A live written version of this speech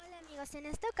amigos, en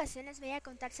esta ocasión les voy a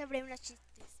contar sobre unos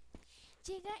chistes.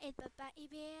 Llega el papá y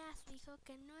ve a su hijo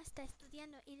que no está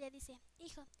estudiando y le dice: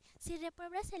 hijo, si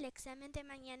repruebas el examen de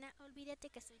mañana,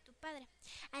 olvídate que soy tu padre.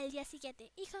 Al día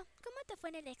siguiente: hijo, ¿cómo te fue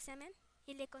en el examen?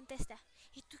 Y le contesta: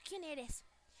 ¿y tú quién eres?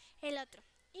 El otro: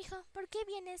 hijo, ¿por qué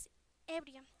vienes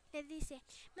ebrio? Le dice: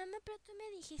 mamá, pero tú me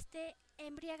dijiste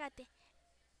embriágate.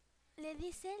 Le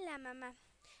dice la mamá: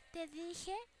 te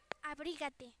dije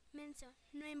abrígate, menso,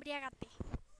 no embriágate.